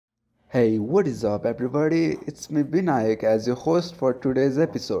Hey, what is up, everybody? It's me Binayak as your host for today's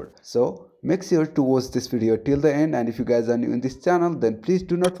episode. So, make sure to watch this video till the end, and if you guys are new in this channel, then please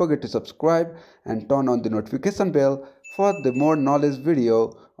do not forget to subscribe and turn on the notification bell for the more knowledge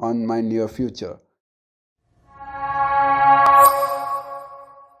video on my near future.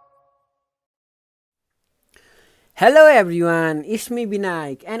 Hello everyone, it's me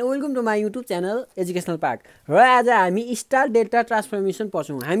Binayak and welcome to my YouTube channel Educational Park. र आज हामी star delta transformation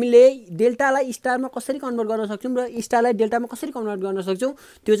पढ्छौं। हामीले डेल्टालाई स्टारमा कसरी convert गर्न सक्छौं र स्टारलाई डेल्टामा कसरी convert गर्न सक्छौं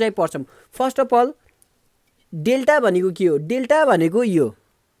त्यो चाहिँ पढ्छौं। फर्स्ट अफ अल डेल्टा भनेको के हो? डेल्टा भनेको यो।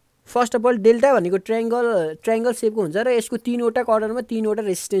 फर्स्ट अफ अल डेल्टा भनेको ट्रायंगल शेपको हुन्छ र यसको तीनवटा कर्नरमा तीनवटा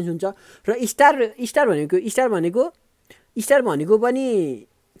रेजिस्टेन्स हुन्छ र स्टार भनेको पनि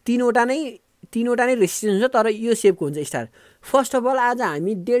तीनवटा नै रेजिस्टेन्स हुन्छ तर यो शेपको हुन्छ स्टार। फर्स्ट अफ अल आज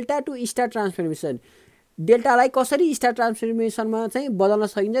हामी डेल्टा टु स्टार ट्रान्सफर्मेसन डेल्टालाई कसरी स्टार ट्रान्सफर्मेसनमा चाहिँ बदल्न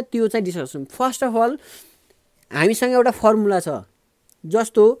सकिन्छ त्यो चाहिँ डिस्कस गरौँ। फर्स्ट अफ अल हामीसँग एउटा फर्मुला छ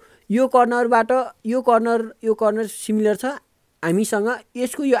जस्तो यो कर्नरबाट यो कर्नर सिमिलर छ। हामीसँग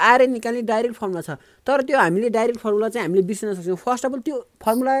यसको यो आरए निकाल्ने डाइरेक्ट फर्मुला छ तर त्यो हामीले डाइरेक्ट फर्मुला चाहिँ हामीले बिर्सन सक्छौँ। फर्स्ट अफ अल त्यो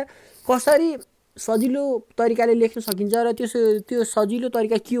फर्मुला कसरी सजिलो तरिकाले लेख्न सकिन्छ र त्यो सजिलो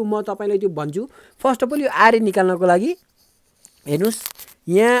तरिका के हो म तपाईलाई त्यो भन्छु। फर्स्ट अफ अल यो आरए निकाल्नको लागि हेर्नुस्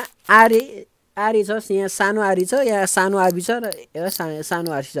यहाँ आरए छ, यहाँ सानो आरए छ, यहाँ सानो आरबी छ र यहाँ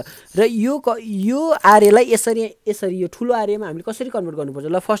सानो आरसी छ र यो आरएलाई यसरी यो ठुलो आरएमा हामीले कसरी कन्भर्ट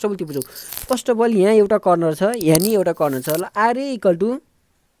गर्नुपर्छ ल फर्स्ट अफ अल त्यो बुझौँ। फर्स्ट अफ अल यहाँ एउटा कर्नर छ, यहाँ नि एउटा कर्नर छ ल।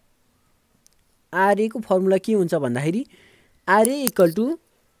 आरए को फर्मुला के हुन्छ भन्दाखेरि RA equal to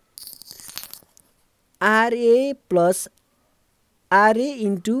RA plus RA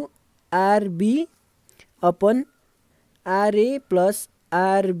into R B upon RA plus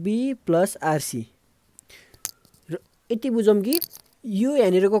R B plus RC. र यति बुझौँ कि यो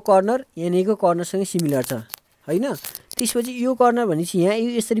यहाँनिरको कर्नर यहाँनिरको कर्नरसँग सिमिलर छ हैन। त्यसपछि यो कर्नर भनेपछि यहाँ यो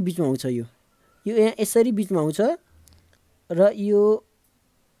यसरी बिचमा आउँछ, यो यहाँ यसरी बिचमा आउँछ र यो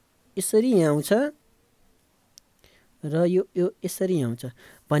यसरी यहाँ आउँछ र यो यसरी यहाँ आउँछ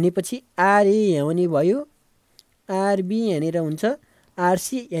भनेपछि आरए यहाँ पनि भयो, आरबी यहाँनिर हुन्छ,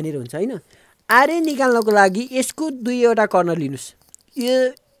 आरसी यहाँनिर हुन्छ हैन। आरए निकाल्नको लागि यसको दुईवटा कर्नर लिनुस्।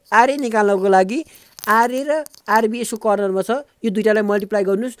 यो आरए निकाल्नको लागि आरए र आरबी यसको कर्नरमा छ, यो दुईटालाई मल्टिप्लाई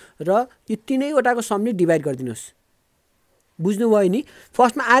गर्नुस् र यो तीनैवटाको समले डिभाइड गरिदिनुस्। बुझ्नुभयो नि?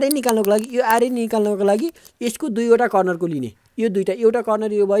 फर्स्टमा आरए निकाल्नको लागि यसको दुईवटा कर्नरको लिने, यो दुईटा, एउटा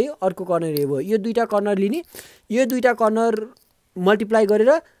कर्नर यो भयो अर्को कर्नर यो भयो, यो दुईटा कर्नर लिने, यो दुईटा कर्नर मल्टिप्लाई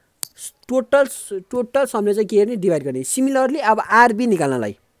गरेर टोटल समले चाहिँ के गर्ने डिभाइड गर्ने। सिमिलरली अब आरबी निकाल्नको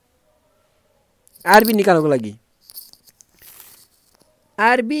लागि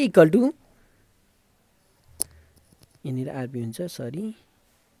आरबी इक्वल टु यहाँनिर आरबी हुन्छ, सरी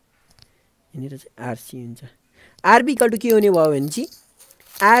यहाँनिर चाहिँ आरसी हुन्छ। आरबी इक्वल टु के हुने भयो भने चाहिँ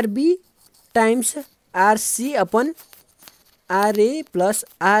R B times RC upon RA plus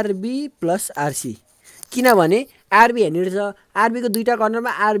R B plus RC. किनभने आरबी यहाँनिर छ, आरबीको दुईटा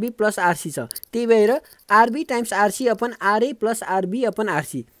कर्नरमा आरबी प्लस आरसी छ, त्यही भएर R B times RC upon RA plus R B upon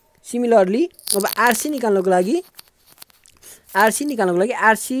RC. Similarly अब आरसी निकाल्नको लागि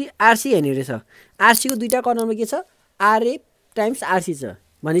आरसी यहाँनिर छ, आरसीको दुईटा कर्नरमा के छ आरए टाइम्स आरसी छ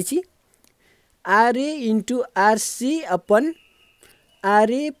भनेपछि RA into RC upon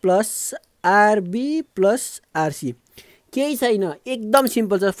RA plus R B plus RC. केही छैन, एकदम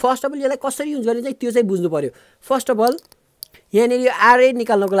सिम्पल छ। फर्स्ट अफ अल यसलाई कसरी युज गर्ने चाहिँ त्यो चाहिँ बुझ्नु पर्यो। फर्स्ट अफ अल यहाँनिर यो आरए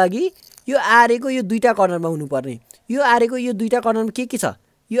निकाल्नको लागि यो आरएको यो दुईटा कर्नरमा हुनुपर्ने, यो आरएको यो दुईटा कर्नरमा के छ,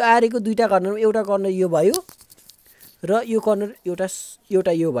 यो आरएको दुईटा कर्नरमा एउटा कर्नर यो भयो र यो कर्नर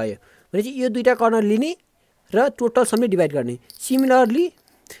एउटा यो भयो भनेपछि यो दुईटा कर्नर लिने र टोटल समले डिभाइड गर्ने। सिमिलरली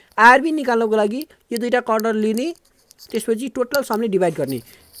आरबी निकाल्नको लागि यो दुईटा कर्नर लिने, त्यसपछि टोटल समले डिभाइड गर्ने।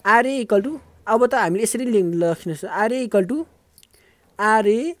 आरए इक्वल टु अब त हामीले यसरी लेख्नुहोस्, RA equal to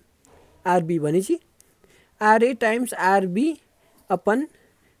RA R B भनेपछि RA times R B upon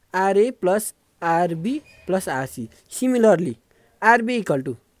RA plus R B plus RC. Similarly R B equal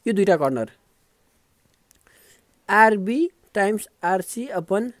to यो दुईटा corner R B times RC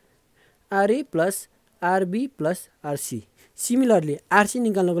upon RA plus R B plus RC. Similarly RC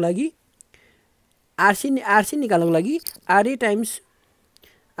निकाल्नको लागि RA times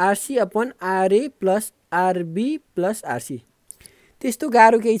RC upon RA plus R B plus RC. त्यस्तो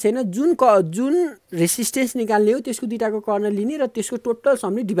गाह्रो केही छैन। जुन resistance निकाल्ने हो त्यसको दुईटाको कर्नर लिने र त्यसको टोटल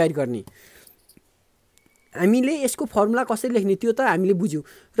समले डिभाइड गर्ने। हामीले यसको फर्मुला कसरी लेख्ने त्यो त हामीले बुझ्यौँ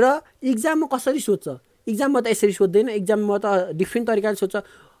र इक्जाममा कसरी सोध्छ, इक्जाममा त यसरी सोध्दैन, इक्जाममा त डिफ्रेन्ट तरिकाले सोध्छ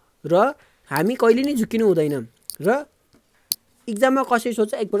र हामी कहिले नै झुकिनु हुँदैन र इक्जाममा कसरी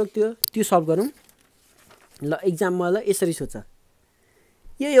सोध्छ एकपटक त्यो सल्भ गरौँ ल। इक्जाममा ल यसरी सोध्छ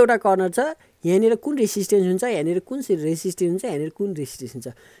यो एउटा कर्नर छ यहाँनिर कुन रेसिस्टेन्स हुन्छ यहाँनिर कुन रेसिस्टेन्स हुन्छ यहाँनिर कुन रेसिस्टेन्स हुन्छ।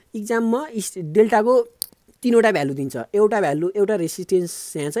 इक्जाममा डेल्टाको तीनवटा भ्यालु दिन्छ एउटा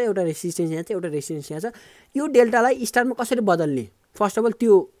रेसिस्टेन्स यहाँ छ एउटा रेसिस्टेन्स यहाँ छ एउटा रेसिस्टेन्स यहाँ छ। यो डेल्टालाई स्टारमा कसरी बदल्ने फर्स्ट अफ अल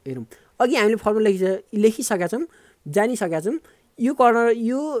त्यो हेरौँ। अघि हामीले फर्मुला लेखिसकेका छौँ जानिसकेका छौँ यो कर्नर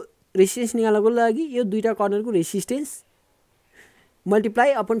यो रेसिस्टेन्स निकाल्नको लागि यो दुईवटा कर्नरको resistance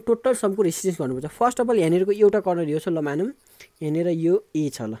multiply upon total समको resistance गर्नुपर्छ। फर्स्ट अफ अल यहाँनिरको एउटा कर्नर यो छ ल मानौँ यहाँनिर यो ए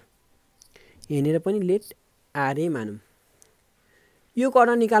छ ल यहाँनिर पनि लेट आरए मानौँ। यो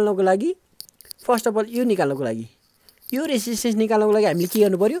कर्नर निकाल्नको लागि फर्स्ट अफ अल यो निकाल्नको लागि यो रेसिस्टेन्स निकाल्नको लागि हामीले के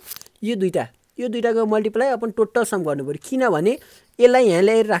गर्नु पर्यो यो दुईटाको मल्टिप्लाई अपन टोटल सम गर्नु पर्यो। किनभने यसलाई यहाँ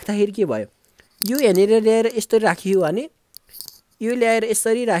ल्याएर राख्दाखेरि के भयो यो यहाँनिर ल्याएर यसरी राखियो भने यो ल्याएर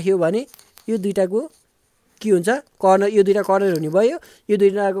यसरी राख्यो भने यो दुईटाको के हुन्छ कर्नर यो दुईटा कर्नर हुने भयो यो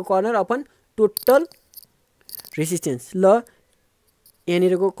दुईटाको कर्नर अपन टोटल रेसिस्टेन्स ल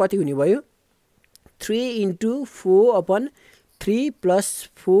यहाँनिरको कति हुने भयो 3 × 4 अपन 3 +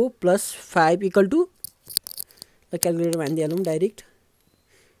 4 + 5 इक्वल टु ल क्यालकुलेटरमा हानिदिइहालौँ डाइरेक्ट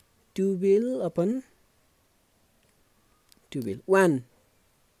 12 अपन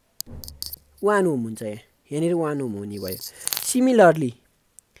 1 ओम हुन्छ यहाँनिर 1 ओम हुने भयो।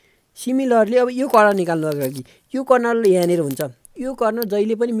 सिमिलरली अब यो कर्नर निकाल्नुको लागि यो कर्नर यहाँनिर हुन्छ यो कर्नर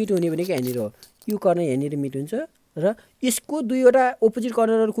जहिले पनि मिट हुने भनेको यहाँनिर हो यो कर्नर यहाँनिर मिट हुन्छ र यसको दुईवटा अपोजिट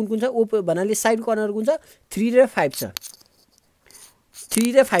कर्नरहरू कुन छ भन्नाले साइड कर्नर कुन छ 3 र 5 छ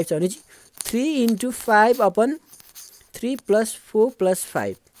 3 र 5 छ भने चाहिँ 3 × 5 अपन 3 + 4 +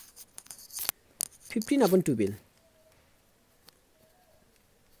 5 15 अपन 12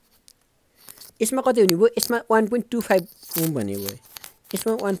 यसमा कति हुने भयो यसमा 1.25 ओम भनेको भयो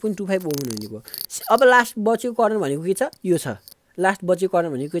यसमा 1.25 ओम हुने भयो। अब लास्ट बचेको कर्नर भनेको के छ यो छ लास्ट बचेको कर्नर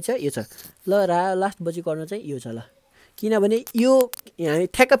भनेको के छ यो छ ल लास्ट बचेको कर्नर चाहिँ यो छ ल किनभने यो यहाँ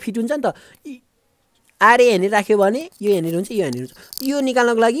ठ्याक्क फिट हुन्छ नि त आरए यहाँनिर राख्यो भने यो यहाँनिर हुन्छ यो यहाँनिर हुन्छ यो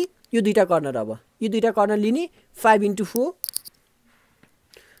निकाल्नको लागि यो दुईटा कर्नर अब यो दुईटा कर्नर लिने 5 × 4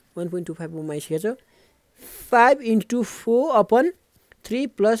 1.25 ओम आइसकेको छ 5 × 4 अपन 3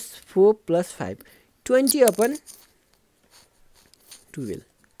 + 4 + 5 20 अपन 12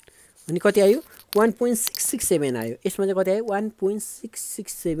 अनि कति आयो 1.667 आयो। यसमा चाहिँ कति आयो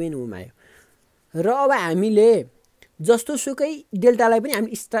 1.667 ओम आयो। र अब हामीले जस्तो सुकै डेल्टालाई पनि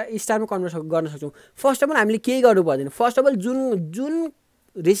हामी स्टारमा कन्भर्ट गर्न सक्छौँ। फर्स्ट अफ अल हामीले केही गर्नु पर्दैन फर्स्ट अफ अल जुन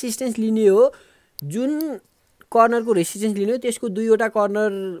रेसिस्टेन्स लिने हो जुन कर्नरको रेसिस्टेन्स लिने हो त्यसको दुईवटा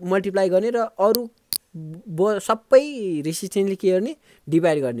कर्नर मल्टिप्लाई गर्ने र अरू सबै रेसिस्टेन्सले के गर्ने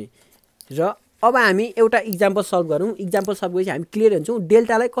डिभाइड गर्ने। र अब हामी एउटा इक्जाम्पल सल्भ गरौँ। इक्जाम्पल सल्भ गरेपछि हामी क्लियर हुन्छौँ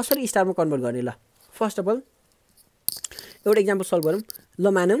डेल्टालाई कसरी स्टारमा कन्भर्ट गर्ने। ल फर्स्ट अफ अल एउटा इक्जाम्पल सल्भ गरौँ ल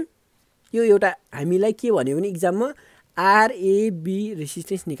मानौँ यो एउटा हामीलाई के भन्यो भने इक्जाममा आरएबी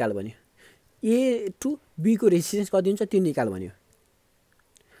रेसिस्टेन्स निकाल भन्यो ए टु बीको रेसिस्टेन्स कति हुन्छ त्यो निकाल भन्यो।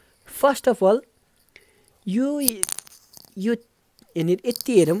 फर्स्ट अफ अल यो यहाँनिर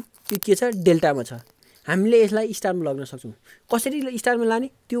यति हेरौँ यो के छ डेल्टामा छ हामीले यसलाई स्टारमा लग्न सक्छौँ। कसरी स्टारमा लाने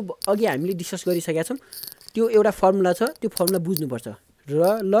त्यो अघि हामीले डिस्कस गरिसकेका छौँ त्यो एउटा फर्मुला छ त्यो फर्मुला बुझ्नुपर्छ र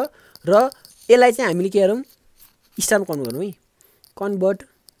यसलाई चाहिँ हामीले के गरौँ स्टारमा कन्भर्ट गरौँ है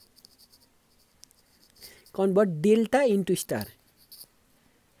convert delta into star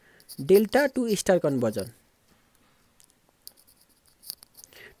delta to star conversion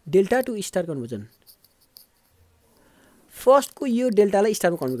फर्स्टको यो डेल्टालाई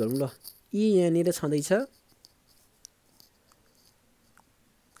स्टारमा कन्भर्ट गरौँ ल यी यहाँनिर छँदैछ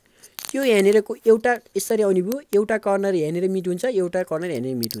यो यहाँनिरको एउटा यसरी आउने भयो एउटा कर्नर यहाँनिर मिट हुन्छ एउटा कर्नर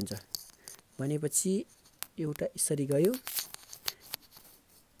यहाँनिर मिट हुन्छ भनेपछि एउटा यसरी गयो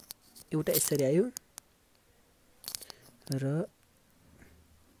एउटा यसरी आयो र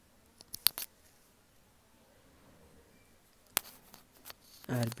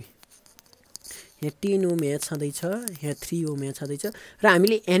आरबी यहाँ 10 ओम यहाँ छँदैछ यहाँ 3 ओम यहाँ छँदैछ र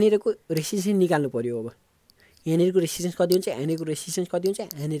हामीले यहाँनिरको रेसिस्टेन्स निकाल्नु पर्यो। अब यहाँनिरको रेसिस्टेन्स कति हुन्छ यहाँनिरको रेसिस्टेन्स कति हुन्छ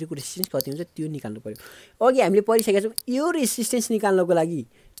यहाँनिरको रेसिस्टेन्स कति हुन्छ त्यो निकाल्नु पर्यो। अघि हामीले पढिसकेका छौँ यो रेसिस्टेन्स निकाल्नको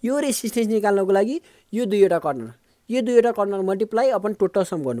लागि यो दुईवटा corner multiply upon total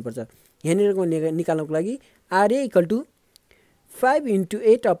sum गर्नुपर्छ। यहाँनिरको निकाल्नको लागि आरए इक्वल टु 5 ×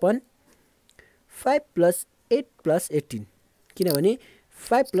 8 अपन 5 + 8 + 18 किनभने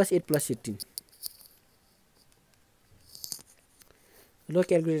 5 + 8 + 18 ल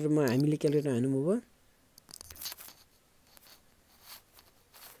क्यालकुलेटरमा हामीले क्यालकुलेटर हान्नु भयो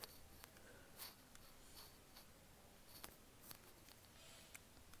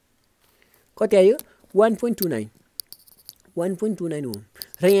कति आयो 1.29 1.29 ओम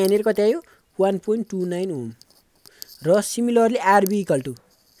र यहाँनिर कति आयो 1.29 ओम र सिमिलरली आरबी इक्वल टु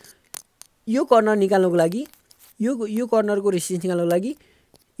यो कर्नर निकाल्नको लागि यो कर्नरको रेसिस्टेन्स निकाल्नको लागि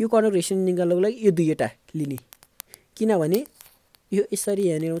यो कर्नरको रेसिस्टेन्स निकाल्नको लागि यो दुईवटा लिने किनभने यो यसरी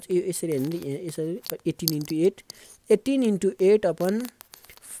यहाँनिर आउँछ यो यसरी यहाँनिर यसरी 18 into 8 upon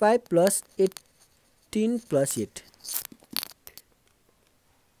 5 plus 18 plus 8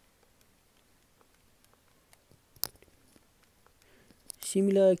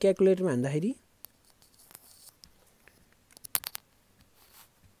 similar क्याल्कुलेटरमा हान्दाखेरि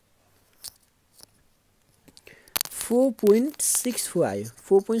 4.64 आयो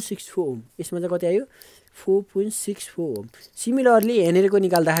 4.64 ओम यसमा चाहिँ कति आयो 4.64 ओम सिमिलरली यहाँनिरको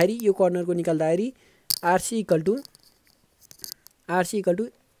निकाल्दाखेरि यो कर्नरको निकाल्दाखेरि RC equal to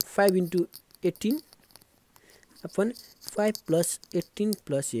 5 into 18 upon 5 plus 18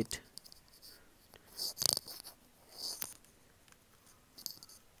 plus 8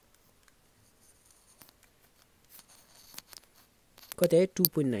 कति आयो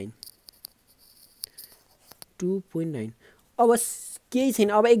 2.9 अब केही छैन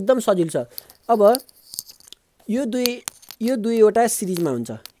अब एकदम सजिलो छ अब यो दुईवटा सिरिजमा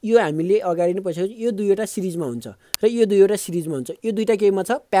हुन्छ यो हामीले अगाडि नै पछाडि यो दुईवटा सिरिजमा हुन्छ र यो दुईवटा सिरिजमा हुन्छ यो दुईटा केमा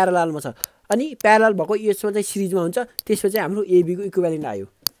छ प्यारललमा छ अनि प्यारलल भएको यसमा चाहिँ सिरिजमा हुन्छ त्यसपछि हाम्रो एबी को इक्विभ्यालेन्ट आयो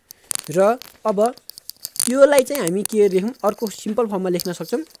र अब योलाई चाहिँ हामी के लेखौँ अर्को सिम्पल फर्ममा लेख्न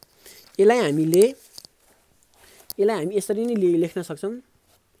सक्छौँ यसलाई हामी यसरी नै लेख्न सक्छौँ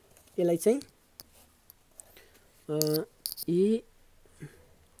यसलाई चाहिँ ए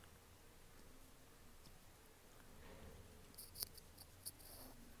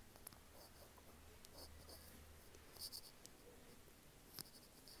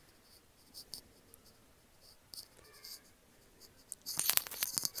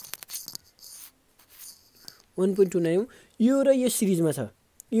 1.29 हो यो र यो सिरिजमा छ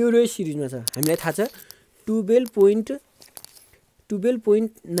हामीलाई थाहा छ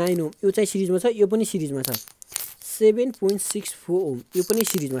 12.9 ओम यो चाहिँ सिरिजमा छ यो पनि सिरिजमा छ 7.64 ओम यो पनि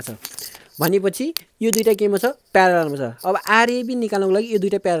सिरिजमा छ भनेपछि यो दुईटा केमा छ प्यारललमा छ अब आरएबी निकाल्नको लागि यो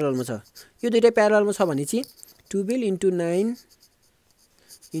दुईटा प्यारललमा छ भनेपछि 12 into 9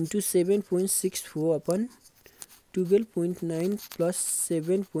 into 7.64 upon 12.9 plus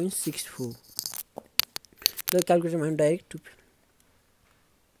 7.64 ल क्याल्कुलेटरमा हामी डाइरेक्ट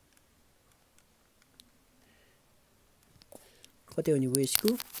कति हुने भयो यसको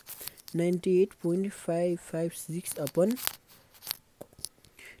 98.556 अपन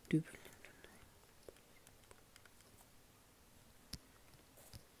 2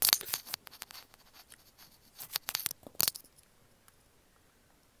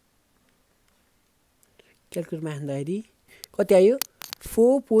 क्याल्कुलेटरमा हान्दाखेरि कति आयो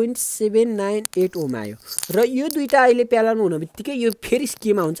 4.798 ओम आयो र यो दुईटा अहिले प्यारललमा हुन बित्तिकै यो फेरि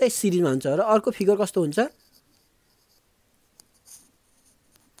केमा हुन्छ सिरिजमा हुन्छ र अर्को फिगर कस्तो हुन्छ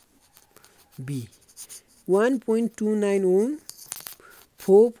बी 1.29 ओम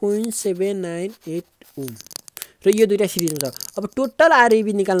 4.798 ओम र यो दुईटा सिरिजमा छ अब टोटल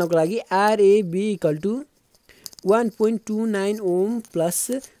आरएबी निकाल्नको लागि RAB equal to 1.29 ohm plus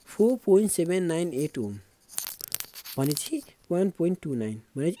 4.798 Om भनेपछि 1.29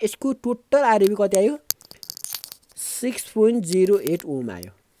 भनेपछि यसको टोटल आरएबी कति आयो 6.08 ओम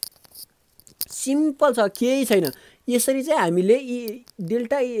आयो सिम्पल छ केही छैन यसरी चाहिँ हामीले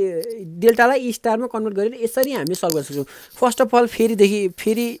डेल्टालाई ई स्टारमा कन्भर्ट गरेर यसरी हामीले सल्भ गर्न सक्छौँ फर्स्ट अफ अल फेरि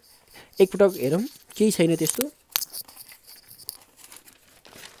एकपटक हेरौँ केही छैन त्यस्तो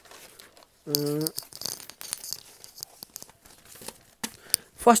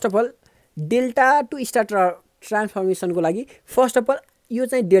first of all delta to star ट्रान्सफर्मेसनको लागि फर्स्ट अफ अल यो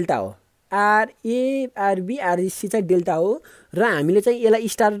चाहिँ डेल्टा हो आरए आरबी आरसी चाहिँ डेल्टा हो र हामीले चाहिँ यसलाई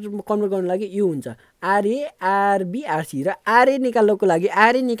स्टार कन्भर्ट गर्नको लागि यो हुन्छ आरए आरबी आरसी र आरए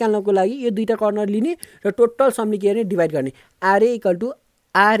निकाल्नको लागि यो दुईटा कर्नर लिने र टोटल समले के गर्ने डिभाइड गर्ने RA equal to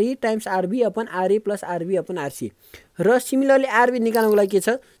RA times R B upon RA plus R B upon RC र सिमिलरली आरबी निकाल्नको लागि के छ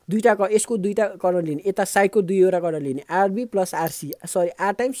यसको दुईटा कर्नर लिने यता साइडको दुईवटा कर्नर लिने R B plus RC sorry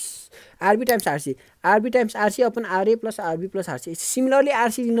R B times RC upon RA plus R B plus RC similarly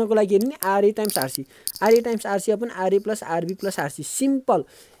RC लिनको लागि हेर्ने RA times RC upon RA plus R B plus RC simple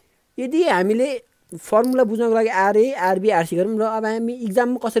यदि हामीले फर्मुला बुझ्नको लागि आरए आरबी आरसी गरौँ र अब हामी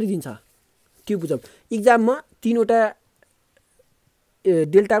इक्जाममा कसरी दिन्छ त्यो बुझौँ इक्जाममा तीनवटा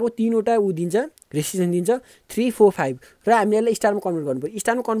डेल्टाको तीनवटा दिन्छ रेसिस्टेन्स दिन्छ 3 4 5 र हामीले यसलाई स्टारमा कन्भर्ट गर्नुपर्छ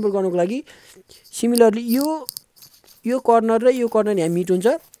स्टारमा कन्भर्ट गर्नको लागि सिमिलरली यो कर्नर र यो कर्नर यहाँ मिट हुन्छ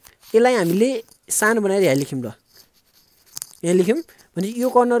यसलाई हामीले सानो बनाएर यहाँ लेख्यौँ भने यो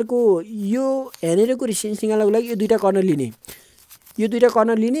कर्नरको यो यहाँनिरको रेसिस्टेन्स निकाल्नको लागि यो दुईटा कर्नर लिने, यो दुईटा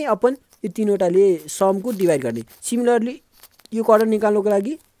कर्नर लिने अपन यो तीनवटाले समको डिभाइड गर्ने। सिमिलरली यो कर्नर निकाल्नको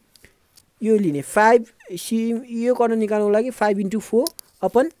लागि यो लिने 5 यो कर्नर निकाल्नको लागि 5 × 4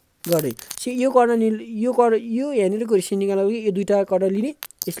 अपन गर्ने। यो कर्नर यो यहाँनिरको रेसिस्टेन्स निकाल्नको लागि यो दुईटा कर्नर लिने,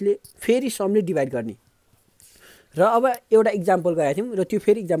 यसले फेरि समले डिभाइड गर्ने। र अब एउटा इक्जाम्पल गराएको थियौँ र त्यो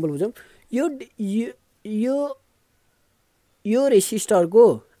फेरि इक्जाम्पल बुझौँ। यो रेसिस्टरको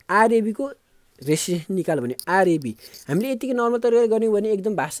आरएबीको रेसिस्टेन्स निकाल्यो भने आरएबी हामीले यतिकै नर्मल तरिकाले गर्ने भने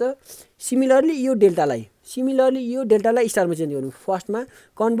एकदम भाष। सिमिलरली यो डेल्टालाई स्टारमा चेन्ज गर्नु। फर्स्टमा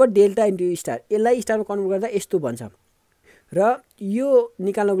कन्भर्ट डेल्टा इन्टु स्टार, यसलाई स्टारमा कन्भर्ट गर्दा यस्तो भन्छ। र यो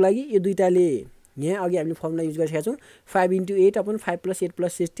निकाल्नको लागि यो दुईटाले यहाँ अघि हामीले फर्मुला युज गरिसकेका छौँ 5 × 8 अपन 5 + 8 +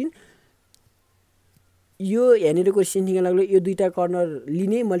 16। यो यहाँनिरको रेसिस्टेन्स निकाल्नको लागि यो दुईटा कर्नर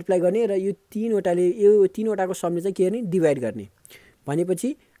लिने, मल्टिप्लाई गर्ने र यो तीनवटाको समले चाहिँ के गर्ने डिभाइड गर्ने।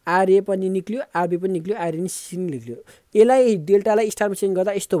 भनेपछि आरए पनि निक्ल्यो, आरबी पनि निक्ल्यो, आरएन सी निक्ल्यो। यसलाई डेल्टालाई स्टारमा चेन्ज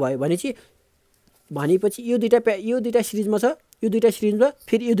गर्दा यस्तो भयो। भनेपछि यो दुईटा सिरिजमा छ, यो दुईटा सिरिजमा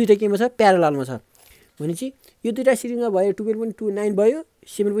फेरि यो दुईटा केमा छ प्यारललमा छ। भनेपछि यो दुईटा सिरिजमा भयो 12.29 भयो,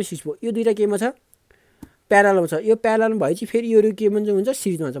 7.6 भयो। यो दुईटा केमा छ प्यारललमा छ। यो प्यारललमा भएपछि फेरि यो के हुन्छ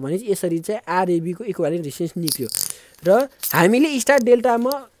सिरिजमा हुन्छ। भनेपछि यसरी चाहिँ आरएबीको इक्विभ्यालेन्ट रेसिस्टेन्स निक्ल्यो। र हामीले स्टार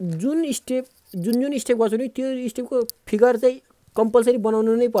डेल्टामा जुन स्टेप गर्छौँ नि त्यो स्टेपको फिगर चाहिँ कम्पलसरी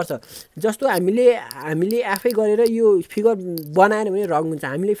बनाउनु नै पर्छ। जस्तो हामीले आफै गरेर यो फिगर बनाएन भने रङ हुन्छ।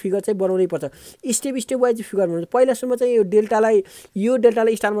 हामीले फिगर चाहिँ बनाउनै पर्छ, स्टेप वाइज फिगर बनाउँछ। पहिलासम्म चाहिँ यो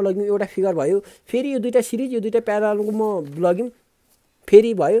डेल्टालाई स्टारमा लग्यौँ, एउटा फिगर भयो। फेरि यो दुईटा सिरिज, यो दुईटा प्यारललमा लग्यौँ,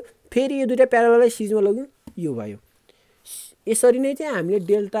 फेरि भयो। फेरि यो दुईटा प्यारलललाई सिरिजमा लग्यौँ, यो भयो। यसरी नै चाहिँ हामीले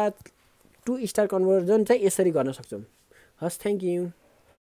डेल्टा टु स्टार कन्भर्जन चाहिँ यसरी गर्न सक्छौँ। हस्, थ्याङ्क यू।